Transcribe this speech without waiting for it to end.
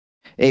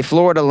A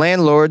Florida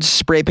landlord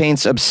spray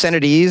paints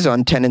obscenities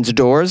on tenants'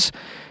 doors.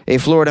 A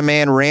Florida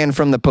man ran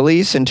from the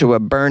police into a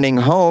burning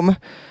home.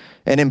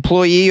 An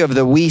employee of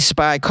the We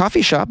Spy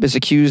coffee shop is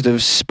accused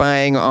of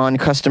spying on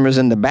customers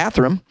in the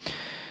bathroom.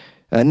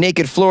 A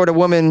naked Florida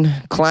woman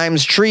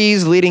climbs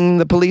trees, leading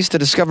the police to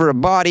discover a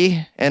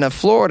body. And a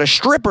Florida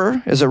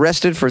stripper is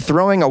arrested for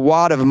throwing a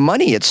wad of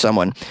money at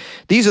someone.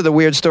 These are the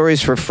weird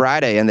stories for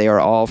Friday, and they are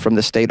all from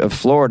the state of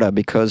Florida,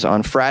 because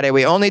on Friday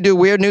we only do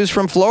weird news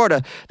from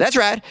Florida. That's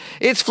right.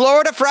 It's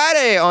Florida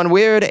Friday on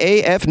Weird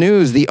AF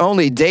News, the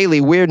only daily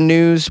weird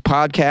news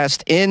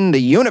podcast in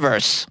the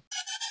universe.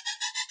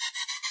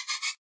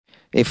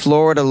 A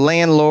Florida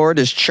landlord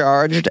is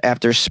charged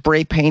after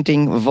spray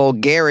painting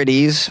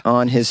vulgarities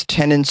on his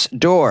tenant's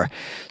door.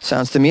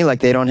 Sounds to me like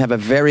they don't have a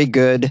very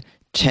good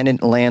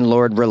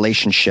tenant-landlord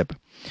relationship.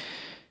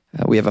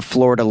 We have a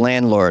Florida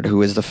landlord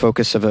who is the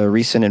focus of a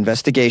recent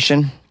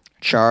investigation,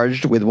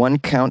 charged with one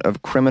count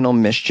of criminal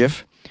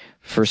mischief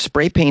for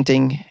spray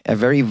painting a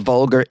very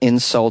vulgar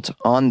insult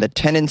on the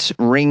tenant's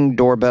Ring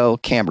doorbell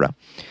camera.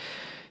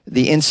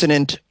 The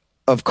incident,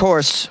 of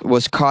course,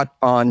 was caught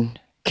on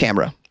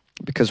camera.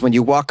 Because when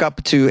you walk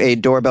up to a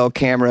doorbell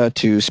camera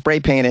to spray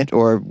paint it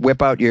or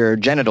whip out your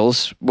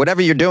genitals,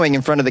 whatever you're doing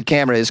in front of the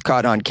camera is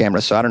caught on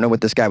camera. So I don't know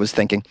what this guy was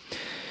thinking.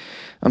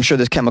 I'm sure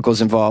there's chemicals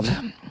involved.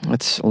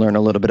 Let's learn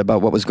a little bit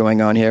about what was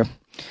going on here.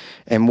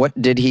 And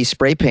what did he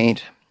spray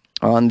paint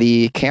on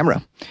the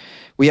camera?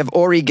 We have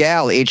Ori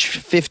Gal, age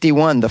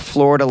 51, the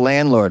Florida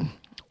landlord.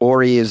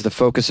 Ori is the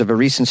focus of a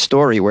recent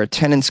story where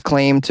tenants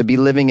claim to be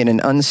living in an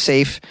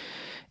unsafe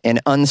and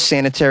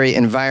unsanitary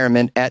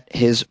environment at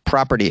his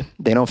property.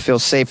 They don't feel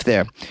safe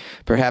there.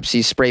 Perhaps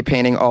he's spray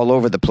painting all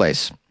over the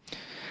place.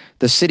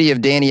 The city of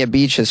Dania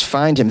Beach has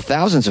fined him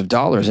thousands of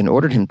dollars and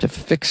ordered him to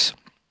fix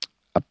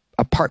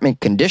apartment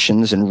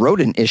conditions and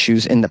rodent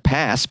issues in the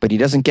past, but he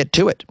doesn't get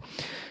to it.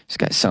 This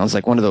guy sounds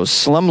like one of those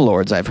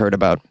slumlords I've heard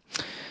about.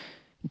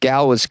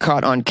 Gal was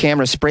caught on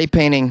camera spray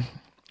painting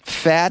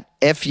fat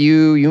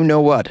F-U, you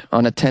know what,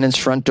 on a tenant's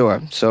front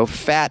door. So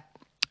fat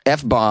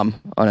F-bomb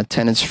on a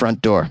tenant's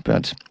front door.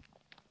 But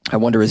I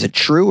wonder, is it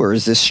true or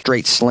is this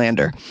straight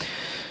slander?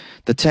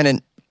 The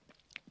tenant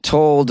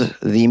told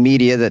the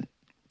media that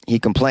he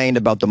complained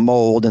about the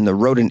mold and the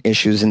rodent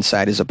issues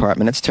inside his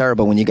apartment. It's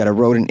terrible when you got a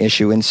rodent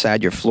issue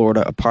inside your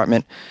Florida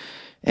apartment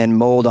and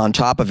mold on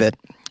top of it.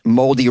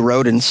 Moldy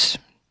rodents.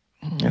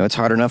 You know, it's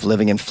hard enough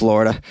living in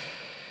Florida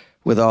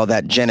with all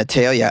that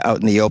genitalia out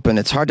in the open.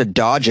 It's hard to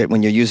dodge it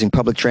when you're using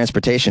public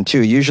transportation,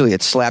 too. Usually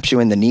it slaps you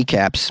in the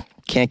kneecaps.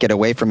 Can't get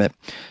away from it.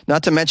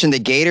 Not to mention the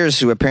gators,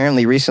 who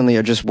apparently recently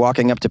are just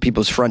walking up to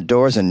people's front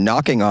doors and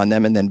knocking on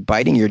them and then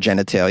biting your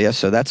genitalia,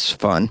 so that's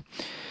fun.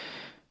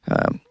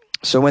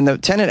 So when the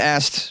tenant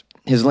asked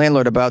his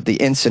landlord about the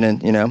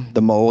incident, you know,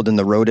 the mold and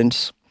the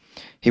rodents,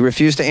 he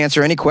refused to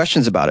answer any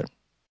questions about it.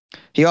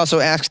 He also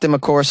asked him,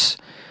 of course,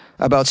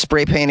 about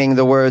spray painting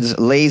the words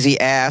lazy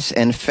ass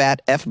and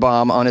fat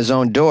F-bomb on his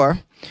own door.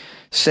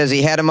 Says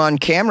he had him on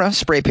camera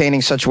spray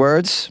painting such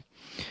words.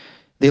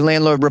 The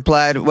landlord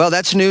replied, well,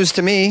 that's news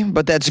to me,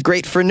 but that's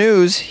great for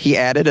news, he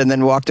added, and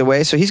then walked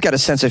away. So he's got a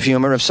sense of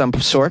humor of some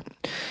sort.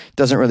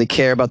 Doesn't really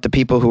care about the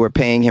people who are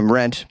paying him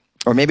rent.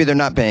 Or maybe they're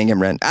not paying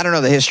him rent. I don't know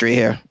the history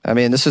here. I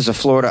mean, this is a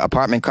Florida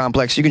apartment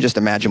complex. You can just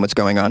imagine what's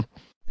going on.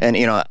 And,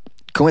 you know,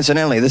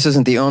 coincidentally, this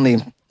isn't the only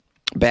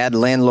bad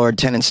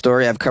landlord-tenant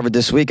story I've covered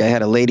this week. I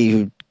had a lady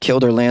who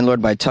killed her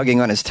landlord by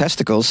tugging on his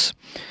testicles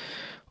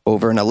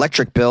over an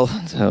electric bill.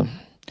 So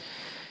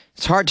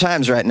it's hard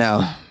times right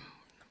now.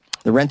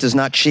 The rent is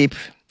not cheap.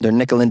 They're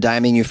nickel and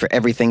diming you for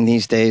everything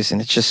these days,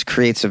 and it just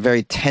creates a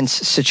very tense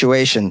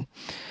situation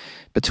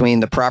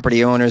between the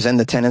property owners and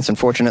the tenants,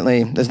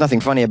 unfortunately. There's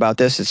nothing funny about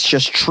this. It's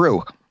just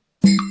true.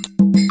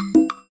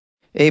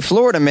 A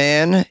Florida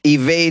man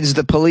evades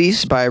the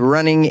police by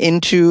running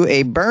into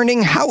a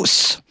burning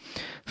house.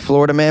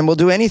 Florida man will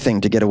do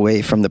anything to get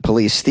away from the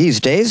police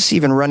these days,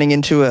 even running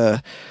into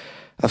a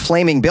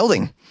flaming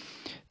building.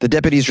 The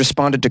deputies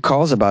responded to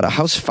calls about a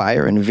house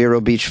fire in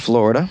Vero Beach,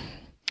 Florida.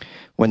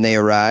 When they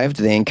arrived,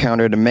 they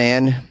encountered a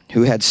man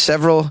who had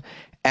several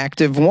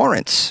active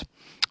warrants.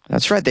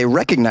 That's right, they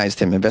recognized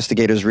him.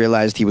 Investigators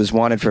realized he was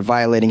wanted for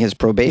violating his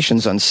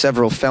probations on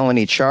several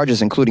felony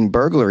charges, including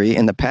burglary,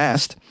 in the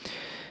past.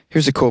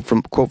 Here's a quote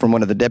from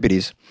one of the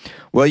deputies.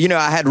 Well, you know,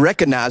 I had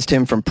recognized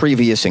him from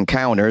previous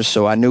encounters,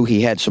 so I knew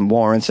he had some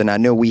warrants, and I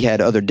know we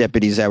had other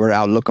deputies that were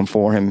out looking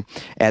for him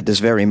at this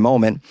very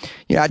moment.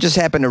 You know, I just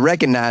happened to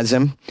recognize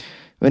him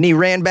when he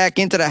ran back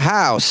into the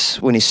house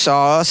when he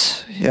saw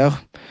us. You know,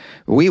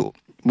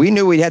 we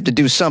knew we'd have to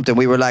do something.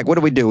 We were like, what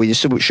do we do?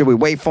 Should we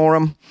wait for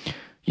him?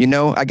 You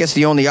know, I guess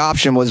the only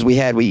option was we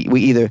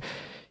either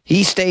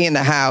he stay in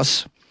the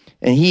house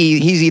and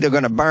he's either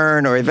going to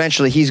burn or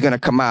eventually he's going to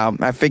come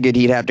out. I figured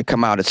he'd have to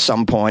come out at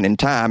some point in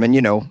time. And,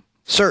 you know,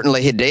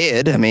 certainly he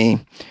did. I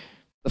mean,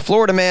 the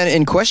Florida man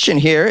in question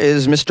here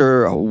is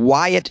Mr.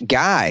 Wyatt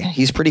Guy.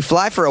 He's pretty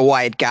fly for a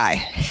Wyatt Guy.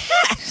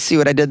 See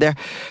what I did there?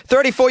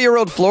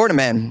 34-year-old Florida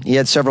man. He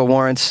had several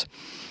warrants.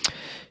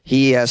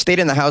 He stayed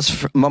in the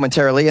house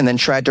momentarily and then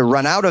tried to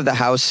run out of the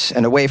house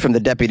and away from the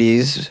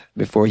deputies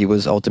before he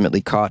was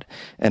ultimately caught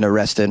and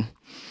arrested.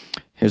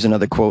 Here's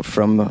another quote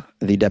from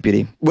the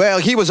deputy. Well,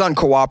 he was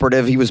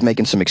uncooperative. He was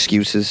making some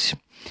excuses.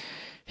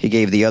 He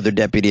gave the other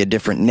deputy a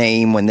different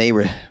name when they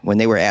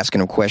were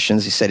asking him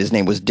questions. He said his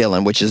name was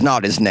Dylan, which is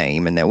not his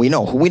name, and that we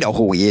know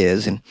who he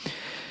is. And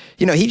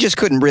he just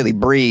couldn't really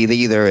breathe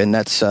either, and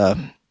I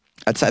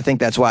think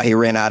that's why he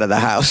ran out of the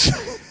house.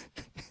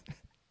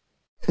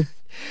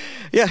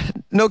 Yeah,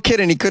 no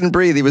kidding. He couldn't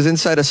breathe. He was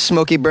inside a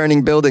smoky,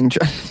 burning building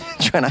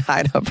trying to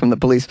hide out from the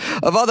police.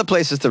 Of all the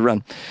places to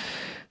run.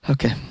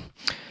 Okay.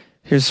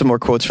 Here's some more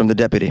quotes from the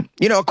deputy.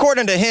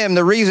 According to him,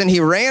 the reason he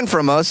ran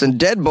from us and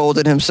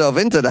deadbolted himself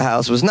into the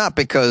house was not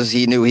because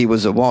he knew he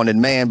was a wanted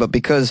man, but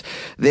because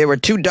there were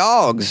 2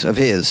 dogs of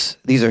his.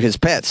 These are his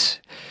pets.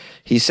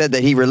 He said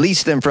that he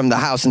released them from the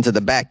house into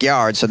the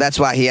backyard, so that's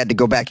why he had to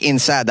go back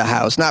inside the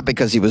house, not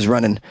because he was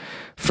running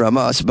from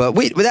us. But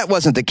that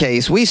wasn't the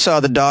case. We saw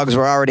the dogs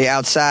were already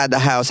outside the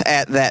house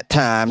at that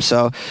time,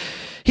 so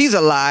he's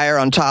a liar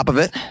on top of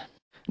it.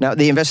 Now,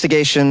 the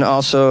investigation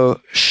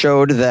also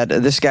showed that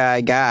this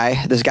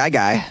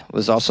guy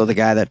was also the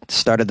guy that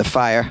started the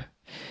fire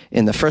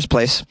in the first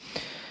place.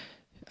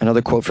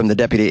 Another quote from the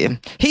deputy.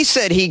 He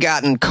said he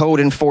gotten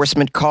code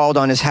enforcement called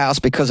on his house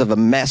because of a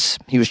mess.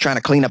 He was trying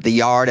to clean up the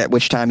yard, at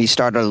which time he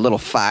started a little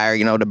fire,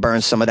 to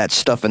burn some of that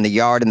stuff in the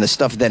yard, and the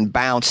stuff then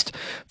bounced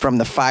from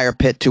the fire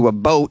pit to a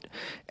boat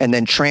and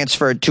then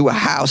transferred to a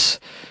house,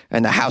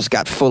 and the house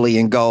got fully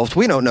engulfed.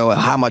 We don't know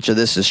how much of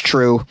this is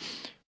true.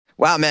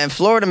 Wow, man,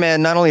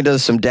 Floridaman not only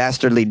does some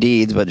dastardly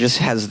deeds, but just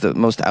has the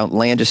most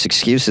outlandish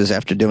excuses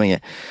after doing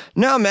it.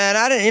 No, man,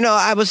 I didn't,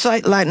 I was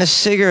like lighting a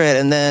cigarette,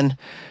 and then,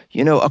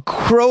 a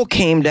crow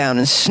came down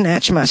and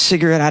snatched my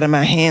cigarette out of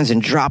my hands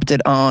and dropped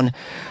it on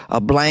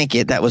a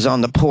blanket that was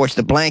on the porch.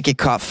 The blanket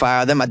caught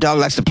fire. Then my dog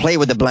likes to play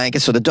with the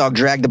blanket, so the dog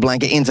dragged the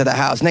blanket into the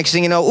house. Next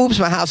thing you know, oops,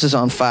 my house is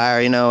on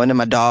fire, and then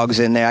my dog's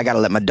in there. I got to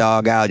let my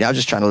dog out. I was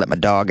just trying to let my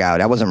dog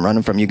out. I wasn't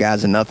running from you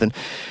guys or nothing.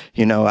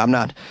 I'm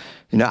not...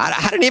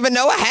 I didn't even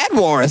know I had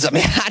warrants. I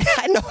mean,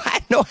 I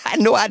had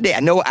no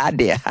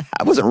idea.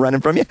 I wasn't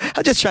running from you. I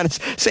was just trying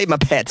to save my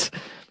pets.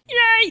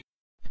 Yay!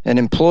 An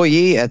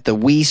employee at the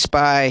We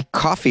Spy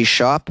coffee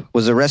shop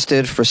was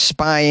arrested for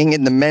spying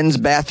in the men's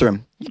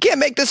bathroom. You can't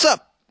make this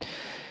up.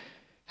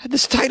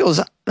 This title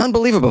is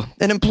unbelievable.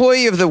 An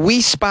employee of the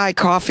We Spy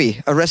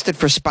Coffee arrested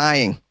for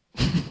spying.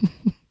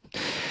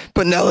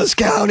 Pinellas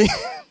County.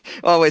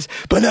 Always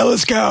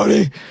Pinellas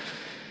County.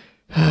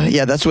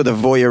 Yeah, that's where the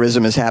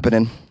voyeurism is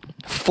happening.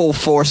 Full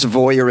force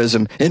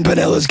voyeurism in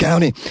Pinellas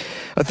County.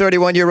 A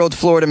 31-year-old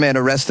Florida man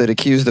arrested,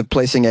 accused of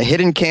placing a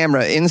hidden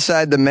camera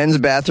inside the men's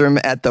bathroom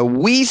at the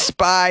We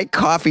Spy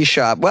coffee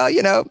shop. Well,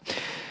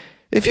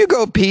 if you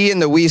go pee in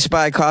the We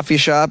Spy coffee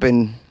shop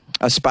and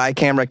a spy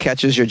camera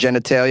catches your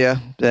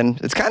genitalia, then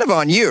it's kind of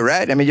on you,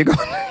 right? I mean, you're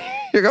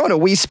going to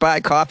We Spy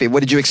Coffee. What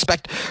did you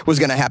expect was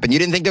going to happen? You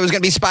didn't think there was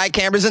going to be spy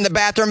cameras in the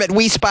bathroom at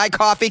We Spy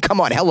Coffee? Come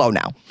on, hello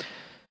now.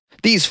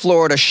 These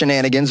Florida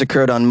shenanigans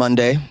occurred on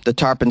Monday. The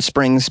Tarpon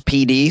Springs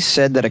PD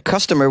said that a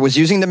customer was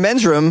using the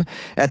men's room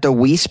at the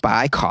We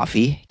Spy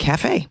Coffee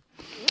Cafe.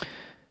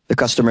 The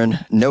customer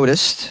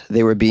noticed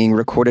they were being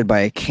recorded by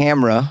a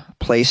camera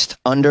placed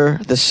under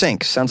the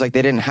sink. Sounds like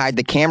they didn't hide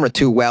the camera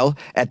too well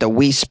at the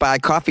We Spy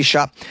Coffee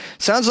Shop.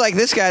 Sounds like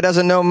this guy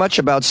doesn't know much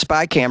about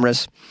spy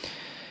cameras.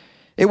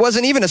 It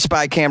wasn't even a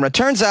spy camera.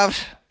 Turns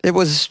out it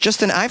was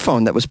just an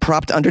iPhone that was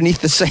propped underneath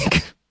the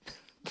sink.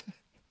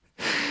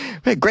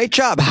 Hey, great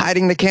job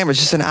hiding the camera.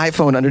 It's just an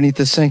iPhone underneath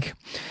the sink.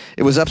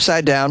 It was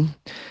upside down.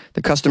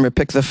 The customer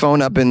picked the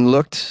phone up and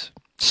looked,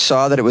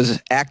 saw that it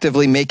was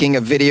actively making a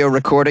video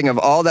recording of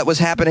all that was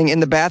happening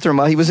in the bathroom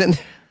while he was in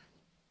there.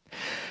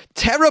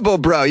 Terrible,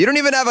 bro. You don't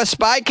even have a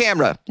spy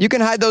camera. You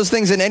can hide those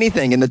things in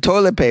anything, in the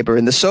toilet paper,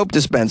 in the soap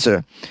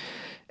dispenser,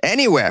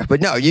 anywhere. But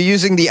no, you're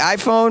using the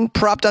iPhone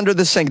propped under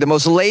the sink, the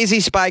most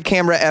lazy spy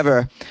camera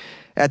ever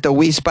at the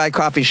We Spy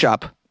Coffee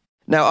Shop.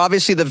 Now,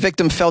 obviously, the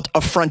victim felt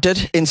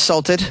affronted,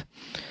 insulted.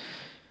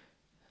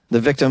 The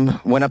victim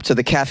went up to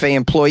the cafe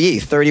employee,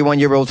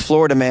 31-year-old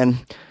Florida man.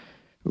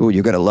 Ooh,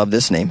 you're going to love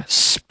this name.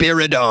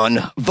 Spiridon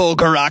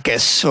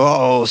Volkarakis.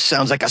 Oh,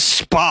 sounds like a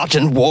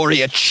Spartan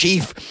warrior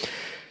chief.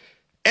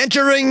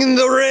 Entering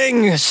the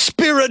ring,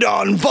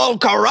 Spiridon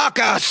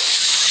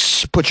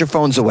Volkarakis. Put your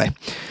phones away.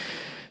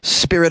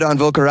 Spiridon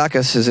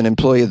Volkarakis is an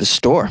employee of the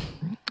store.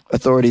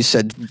 Authorities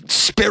said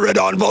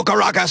Spiridon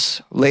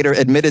Volkarakis later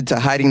admitted to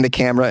hiding the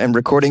camera and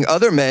recording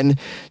other men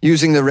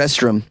using the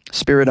restroom.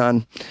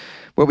 Spiridon,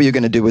 what were you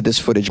going to do with this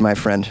footage, my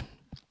friend?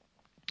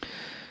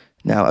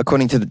 Now,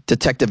 according to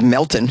Detective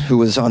Melton, who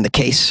was on the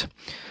case,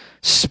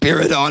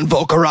 Spiridon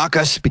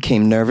Volkarakis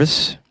became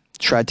nervous,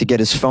 tried to get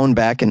his phone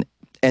back, and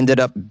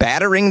ended up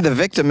battering the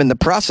victim in the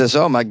process.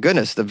 Oh, my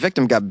goodness. The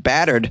victim got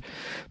battered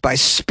by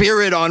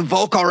Spiridon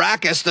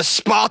Volkarakis, the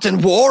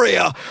Spartan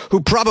warrior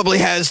who probably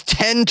has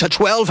 10 to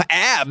 12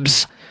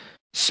 abs.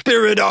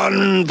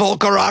 Spiridon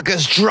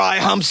Volkarakis dry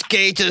humps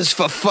gators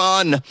for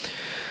fun.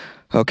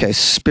 Okay,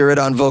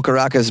 Spiridon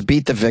Volkarakis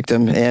beat the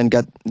victim and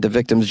got the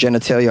victim's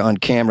genitalia on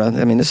camera.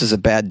 I mean, this is a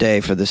bad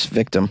day for this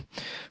victim,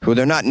 who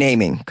they're not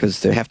naming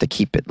because they have to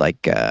keep it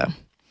like,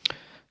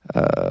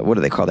 what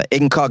do they call that?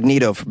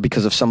 Incognito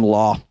because of some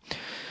law.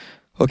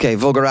 Okay,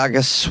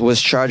 Volkarakis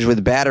was charged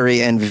with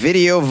battery and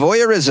video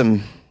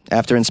voyeurism.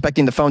 After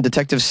inspecting the phone,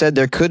 detectives said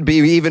there could be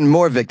even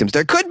more victims.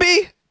 There could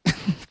be!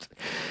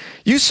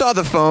 You saw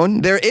the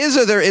phone. There is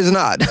or there is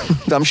not.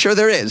 I'm sure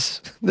there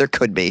is. There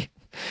could be.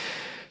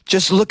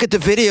 Just look at the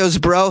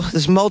videos, bro.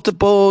 There's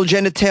multiple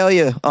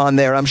genitalia on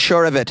there. I'm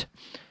sure of it.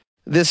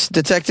 This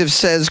detective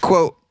says,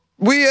 quote,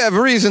 "We have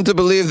reason to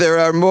believe there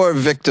are more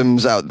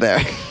victims out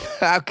there."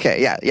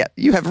 Okay, yeah.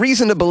 You have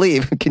reason to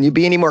believe. Can you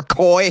be any more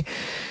coy?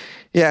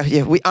 Yeah.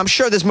 I'm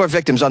sure there's more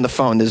victims on the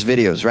phone. There's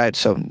videos, right?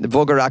 So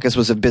Volkarakis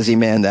was a busy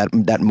man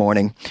that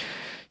morning,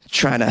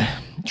 trying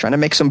to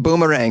make some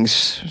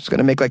boomerangs. He's going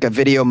to make like a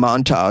video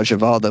montage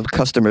of all the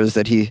customers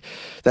that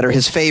are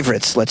his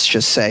favorites, let's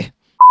just say.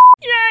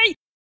 Yay!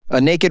 A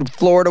naked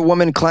Florida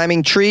woman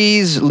climbing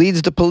trees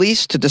leads the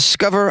police to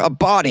discover a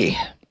body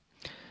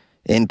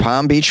in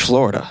Palm Beach,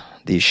 Florida.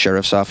 The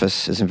sheriff's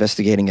office is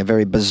investigating a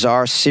very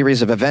bizarre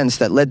series of events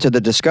that led to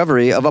the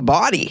discovery of a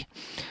body.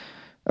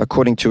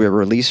 According to a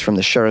release from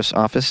the sheriff's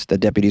office, the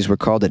deputies were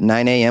called at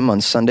 9 a.m.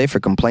 on Sunday for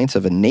complaints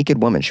of a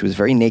naked woman. She was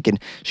very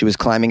naked. She was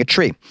climbing a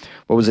tree.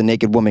 What was a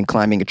naked woman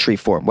climbing a tree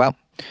for? Well,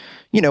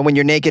 you know, when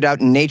you're naked out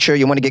in nature,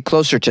 you want to get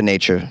closer to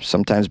nature.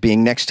 Sometimes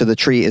being next to the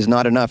tree is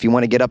not enough. You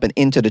want to get up and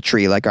into the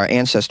tree like our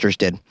ancestors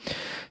did.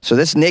 So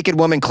this naked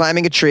woman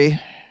climbing a tree,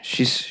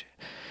 she's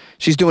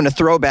doing a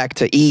throwback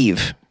to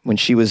Eve when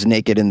she was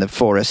naked in the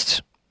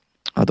forests.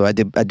 Although I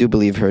do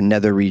believe her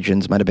nether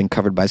regions might have been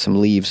covered by some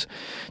leaves.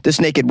 This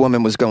naked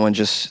woman was going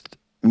just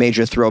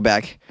major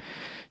throwback.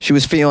 She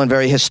was feeling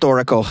very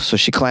historical, so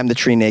she climbed the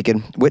tree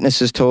naked.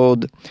 Witnesses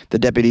told the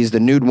deputies the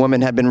nude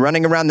woman had been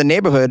running around the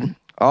neighborhood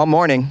all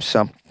morning,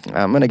 so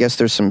I'm going to guess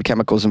there's some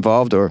chemicals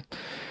involved, or,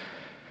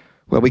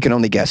 well, we can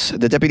only guess.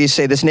 The deputies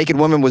say this naked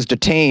woman was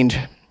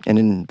detained. An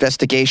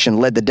investigation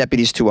led the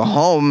deputies to a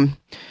home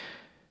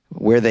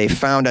where they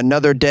found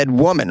another dead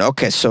woman.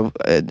 Okay, so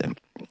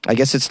I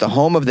guess it's the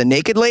home of the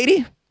naked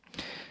lady?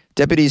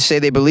 Deputies say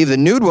they believe the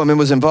nude woman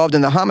was involved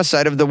in the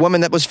homicide of the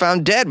woman that was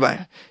found dead.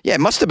 Yeah, it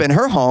must have been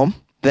her home.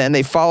 Then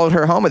they followed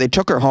her home, or they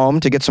took her home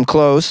to get some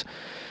clothes,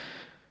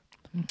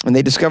 and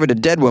they discovered a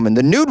dead woman.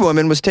 The nude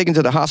woman was taken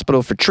to the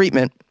hospital for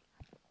treatment.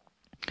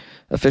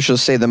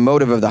 Officials say the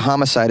motive of the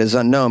homicide is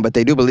unknown, but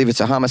they do believe it's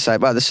a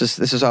homicide. Wow, this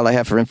is all I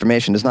have for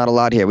information. There's not a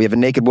lot here. We have a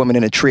naked woman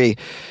in a tree.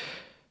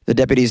 The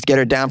deputies get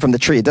her down from the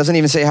tree. It doesn't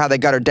even say how they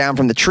got her down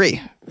from the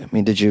tree. I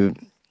mean,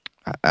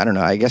 I don't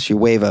know. I guess you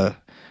wave a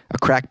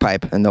crack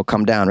pipe and they'll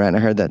come down, right? And I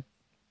heard that,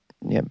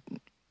 yeah,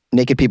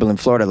 naked people in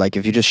Florida, like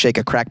if you just shake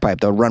a crack pipe,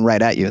 they'll run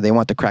right at you. They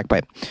want the crack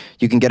pipe.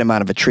 You can get them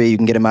out of a tree. You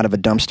can get them out of a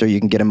dumpster. You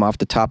can get them off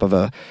the top of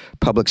a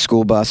public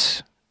school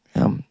bus.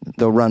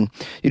 They'll run.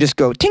 You just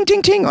go ting,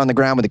 ting, ting on the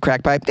ground with a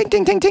crack pipe. Ting,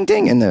 ting, ting, ting,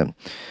 ting. And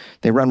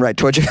they run right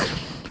towards you.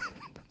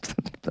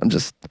 I'm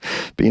just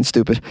being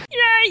stupid.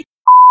 Yay!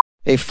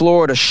 A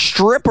Florida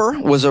stripper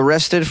was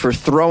arrested for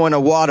throwing a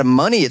wad of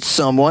money at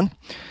someone.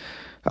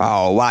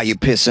 Oh, why are you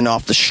pissing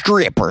off the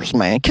strippers,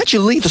 man? Can't you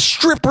leave the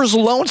strippers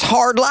alone? It's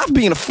hard life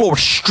being a Florida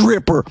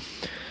stripper.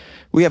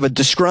 We have a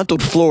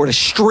disgruntled Florida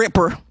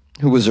stripper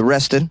who was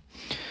arrested.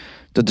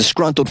 The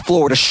disgruntled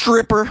Florida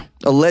stripper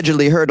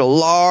allegedly hurled a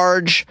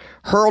large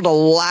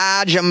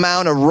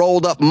amount of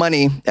rolled up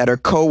money at her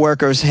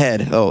co-worker's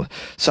head. Oh,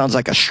 sounds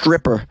like a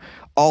stripper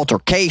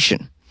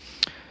altercation.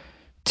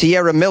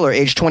 Tierra Miller,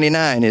 age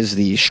 29, is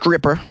the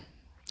stripper.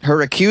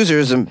 Her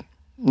accusers,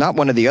 not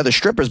one of the other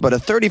strippers, but a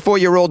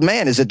 34-year-old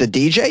man. Is it the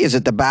DJ? Is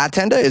it the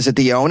bartender? Is it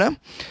the owner?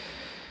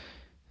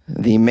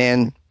 The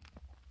man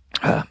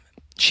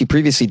she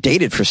previously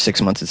dated for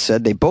 6 months, it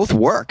said. They both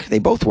work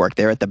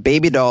there at the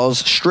Baby Dolls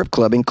strip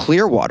club in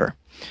Clearwater.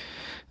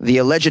 The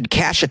alleged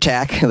cash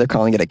attack, they're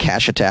calling it a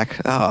cash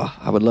attack. Oh,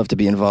 I would love to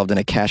be involved in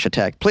a cash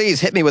attack.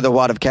 Please hit me with a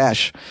wad of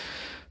cash.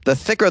 The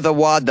thicker the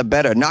wad, the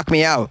better. Knock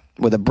me out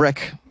with a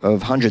brick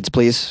of hundreds,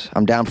 please.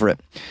 I'm down for it.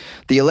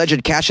 The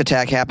alleged cash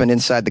attack happened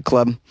inside the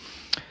club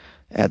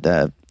at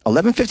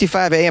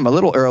 11:55 a.m., a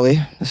little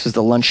early. This is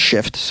the lunch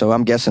shift, so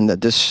I'm guessing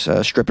that this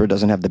stripper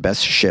doesn't have the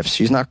best shifts.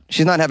 She's not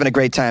having a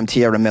great time,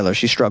 Tierra Miller.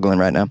 She's struggling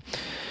right now.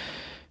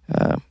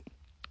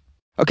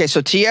 Okay,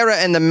 so Tierra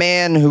and the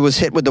man who was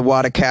hit with the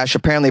wad of cash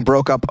apparently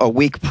broke up a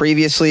week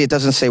previously. It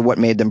doesn't say what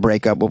made them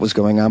break up, what was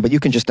going on, but you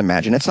can just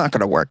imagine. It's not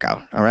going to work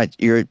out, all right?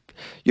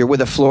 You're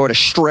with a Florida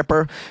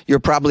stripper. You're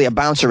probably a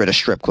bouncer at a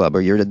strip club,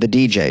 or you're the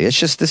DJ. It's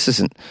just, this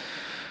isn't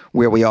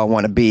where we all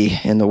want to be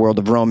in the world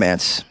of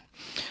romance.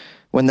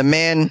 When the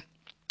man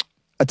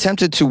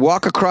attempted to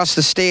walk across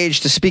the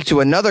stage to speak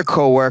to another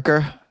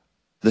coworker,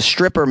 the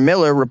stripper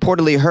Miller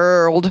reportedly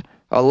hurled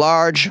a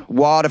large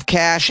wad of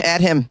cash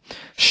at him,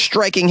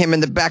 striking him in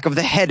the back of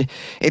the head.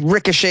 It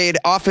ricocheted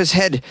off his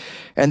head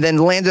and then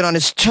landed on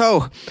his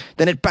toe.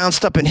 Then it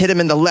bounced up and hit him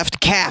in the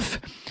left calf.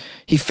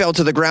 He fell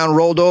to the ground,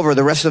 rolled over.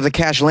 The rest of the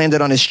cash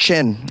landed on his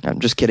chin. I'm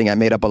just kidding. I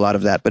made up a lot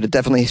of that, but it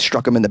definitely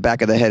struck him in the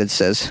back of the head, it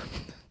says.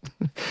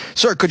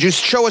 Sir, could you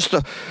show us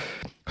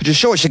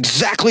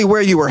exactly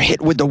where you were hit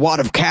with the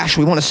wad of cash?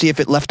 We want to see if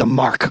it left a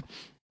mark.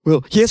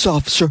 Well, yes,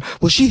 officer.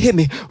 Well, she hit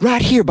me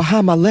right here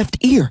behind my left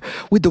ear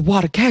with the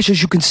wad of cash,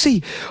 as you can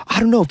see.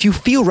 I don't know if you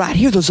feel right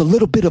here. There's a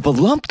little bit of a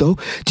lump, though.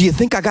 Do you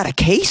think I got a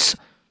case?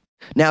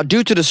 Now,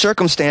 due to the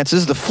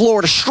circumstances, the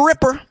Florida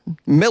stripper,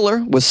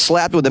 Miller, was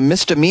slapped with a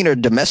misdemeanor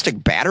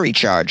domestic battery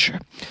charge,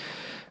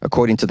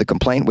 according to the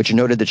complaint, which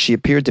noted that she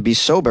appeared to be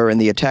sober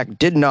and the attack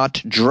did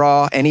not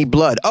draw any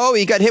blood. Oh,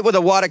 he got hit with a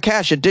wad of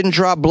cash. It didn't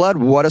draw blood.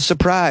 What a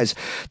surprise.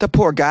 The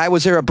poor guy.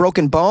 Was there a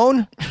broken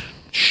bone?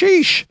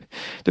 Sheesh.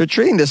 They're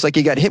treating this like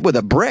he got hit with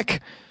a brick.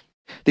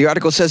 The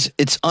article says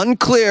it's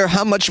unclear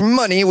how much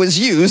money was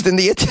used in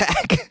the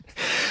attack.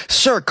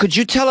 Sir, could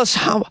you tell us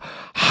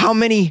how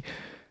many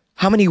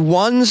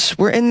ones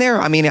were in there?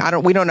 I mean,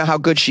 we don't know how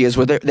good she is.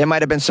 There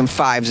might have been some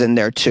fives in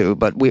there too,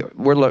 but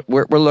we're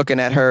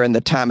looking at her and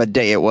the time of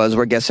day it was.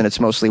 We're guessing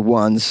it's mostly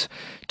ones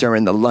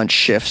during the lunch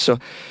shift. So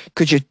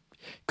could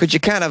you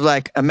kind of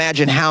like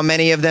imagine how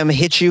many of them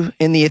hit you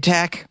in the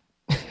attack?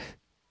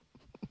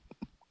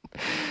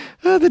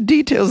 The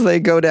details they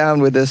go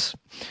down with this.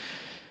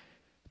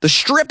 The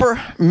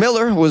stripper,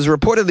 Miller, was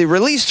reportedly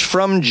released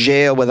from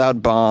jail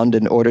without bond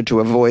in order to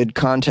avoid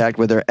contact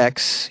with her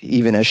ex,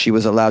 even as she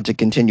was allowed to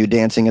continue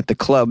dancing at the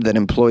club that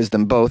employs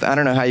them both. I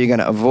don't know how you're going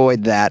to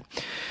avoid that.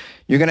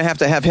 You're going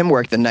to have him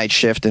work the night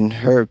shift and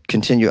her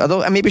continue.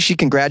 Although maybe she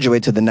can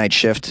graduate to the night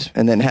shift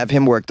and then have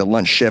him work the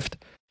lunch shift.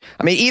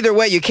 I mean, either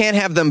way, you can't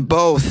have them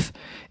both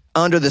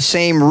under the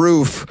same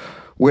roof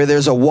where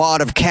there's a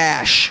wad of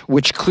cash,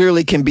 which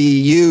clearly can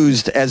be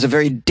used as a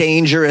very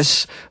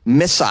dangerous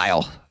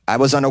missile. I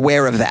was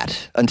unaware of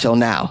that until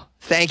now.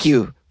 Thank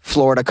you,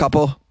 Florida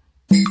couple.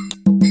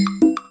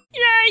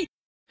 Yay!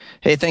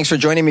 Hey, thanks for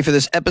joining me for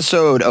this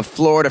episode of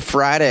Florida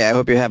Friday. I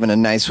hope you're having a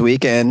nice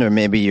weekend, or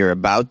maybe you're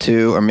about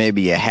to, or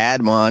maybe you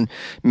had one.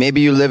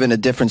 Maybe you live in a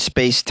different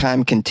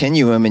space-time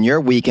continuum and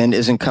your weekend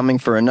isn't coming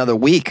for another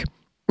week.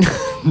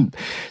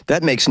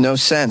 That makes no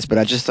sense, but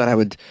I just thought I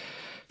would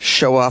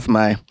show off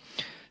my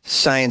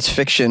science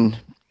fiction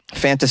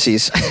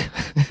fantasies.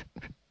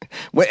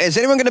 Is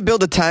anyone going to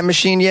build a time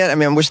machine yet? I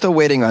mean, we're still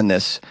waiting on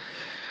this.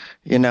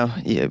 You know,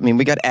 I mean,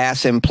 we got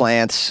ass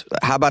implants.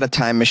 How about a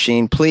time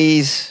machine?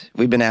 Please.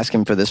 We've been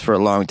asking for this for a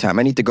long time.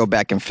 I need to go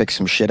back and fix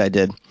some shit I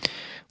did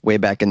way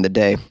back in the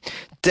day.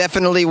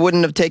 Definitely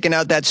wouldn't have taken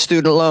out that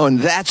student loan.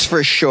 That's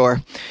for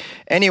sure.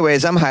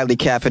 Anyways, I'm highly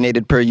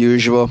caffeinated per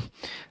usual.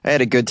 I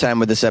had a good time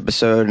with this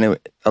episode, and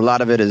a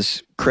lot of it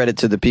is credit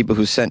to the people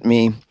who sent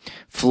me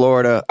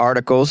Florida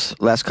articles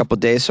last couple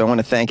of days. So I want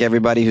to thank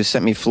everybody who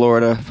sent me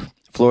Florida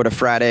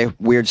Friday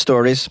weird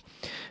stories.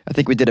 I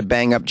think we did a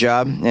bang-up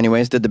job.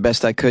 Anyways, did the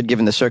best I could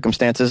given the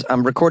circumstances.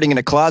 I'm recording in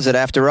a closet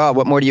after all.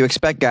 What more do you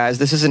expect, guys?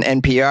 This isn't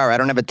NPR. I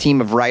don't have a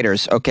team of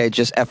writers. Okay,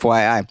 just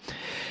FYI.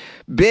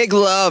 Big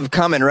love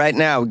coming right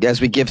now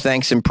as we give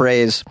thanks and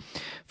praise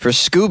for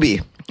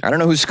Scooby. I don't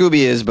know who Scooby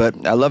is,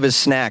 but I love his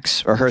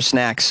snacks, or her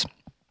snacks.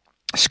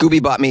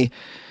 Scooby bought me,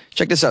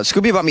 check this out.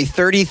 Scooby bought me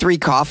 33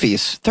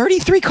 coffees.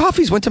 33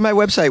 coffees. Went to my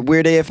website,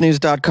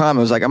 weirdafnews.com. I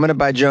was like, I'm going to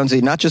buy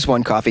Jonesy not just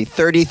one coffee,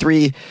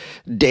 33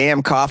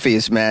 damn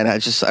coffees, man.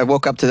 I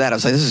woke up to that. I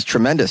was like, this is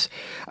tremendous.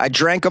 I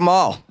drank them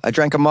all.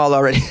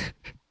 Already.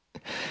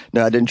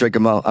 No, I didn't drink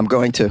them all. I'm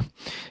going to.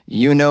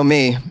 You know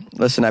me.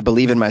 Listen, I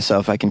believe in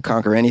myself. I can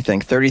conquer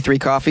anything. 33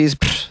 coffees,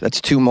 that's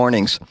 2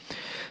 mornings.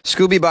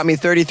 Scooby bought me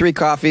 33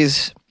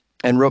 coffees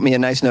and wrote me a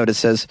nice note. It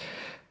says,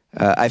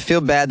 I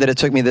feel bad that it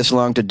took me this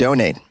long to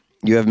donate.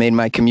 You have made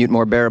my commute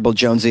more bearable,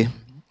 Jonesy.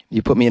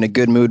 You put me in a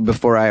good mood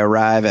before I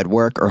arrive at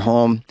work or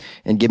home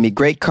and give me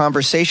great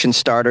conversation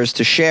starters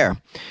to share.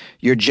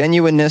 Your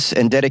genuineness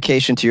and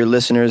dedication to your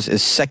listeners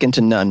is second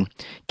to none.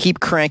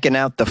 Keep cranking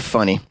out the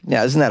funny.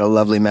 Yeah, isn't that a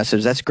lovely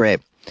message? That's great.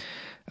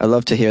 I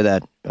love to hear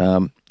that.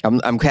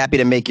 I'm happy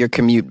to make your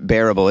commute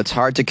bearable. It's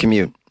hard to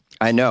commute.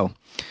 I know.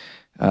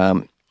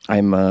 I'm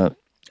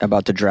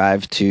about to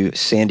drive to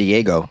San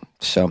Diego.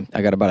 So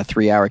I got about a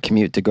 3-hour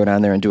commute to go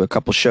down there and do a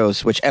couple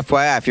shows, which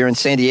FYI, if you're in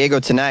San Diego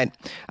tonight,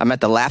 I'm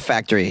at the Laugh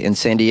Factory in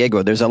San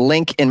Diego. There's a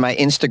link in my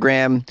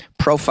Instagram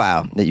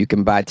profile that you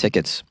can buy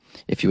tickets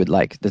if you would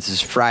like. This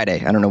is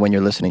Friday. I don't know when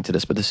you're listening to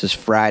this, but this is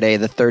Friday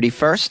the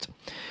 31st,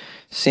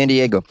 San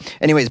Diego.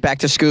 Anyways, back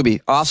to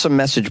Scooby. Awesome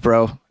message,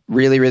 bro.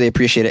 Really, really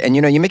appreciate it. And,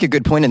 you know, you make a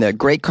good point in there.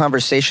 Great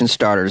conversation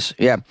starters.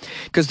 Yeah,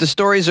 because the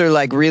stories are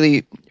like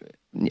really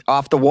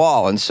off the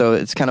wall. And so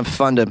it's kind of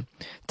fun to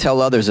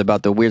tell others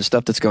about the weird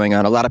stuff that's going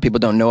on. A lot of people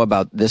don't know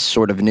about this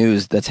sort of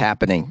news that's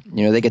happening.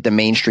 You know, they get the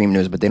mainstream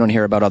news, but they don't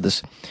hear about all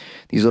these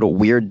little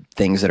weird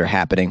things that are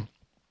happening.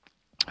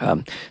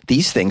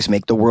 These things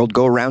make the world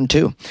go around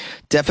too.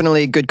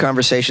 Definitely good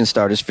conversation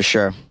starters for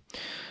sure.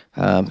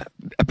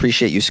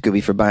 Appreciate you,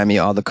 Scooby, for buying me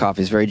all the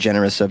coffee. It's very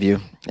generous of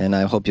you, and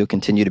I hope you'll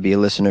continue to be a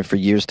listener for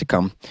years to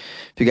come.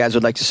 If you guys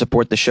would like to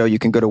support the show, you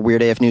can go to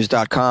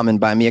weirdafnews.com and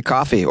buy me a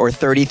coffee, or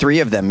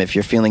 33 of them if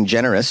you're feeling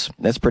generous.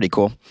 That's pretty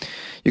cool.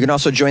 You can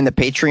also join the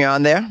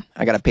Patreon there.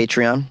 I got a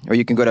Patreon. Or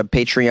you can go to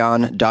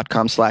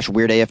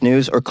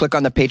patreon.com/weirdafnews, or click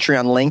on the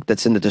Patreon link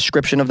that's in the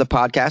description of the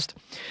podcast.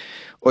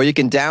 Or you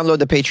can download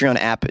the Patreon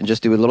app and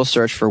just do a little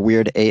search for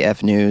Weird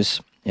AF News,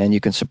 and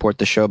you can support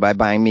the show by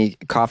buying me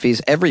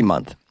coffees every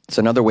month. It's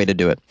another way to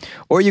do it.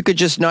 Or you could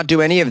just not do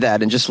any of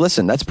that and just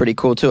listen. That's pretty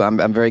cool, too.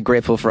 I'm very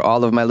grateful for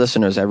all of my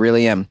listeners. I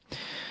really am.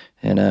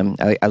 And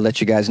I let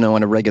you guys know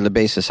on a regular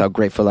basis how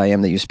grateful I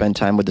am that you spend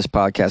time with this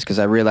podcast, because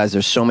I realize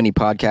there's so many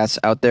podcasts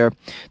out there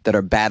that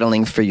are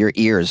battling for your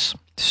ears.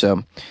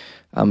 So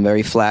I'm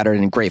very flattered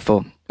and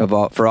grateful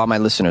for all my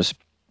listeners.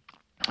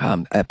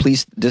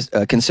 Please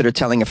consider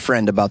telling a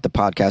friend about the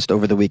podcast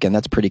over the weekend.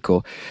 That's pretty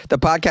cool. The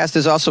podcast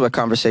is also a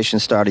conversation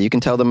starter. You can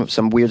tell them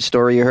some weird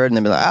story you heard, and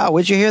they'll be like, "Oh,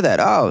 where'd you hear that?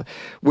 Oh,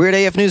 Weird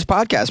AF News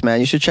podcast, man.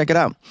 You should check it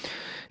out."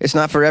 It's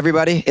not for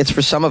everybody. It's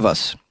for some of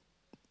us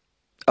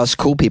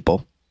cool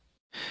people.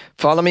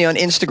 Follow me on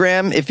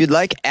Instagram if you'd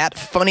like,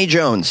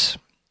 @FunnyJones.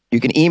 You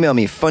can email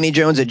me,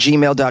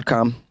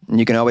 funnyjones@gmail.com, and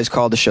you can always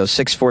call the show,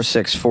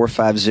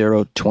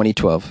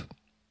 646-450-2012.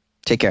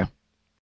 Take care.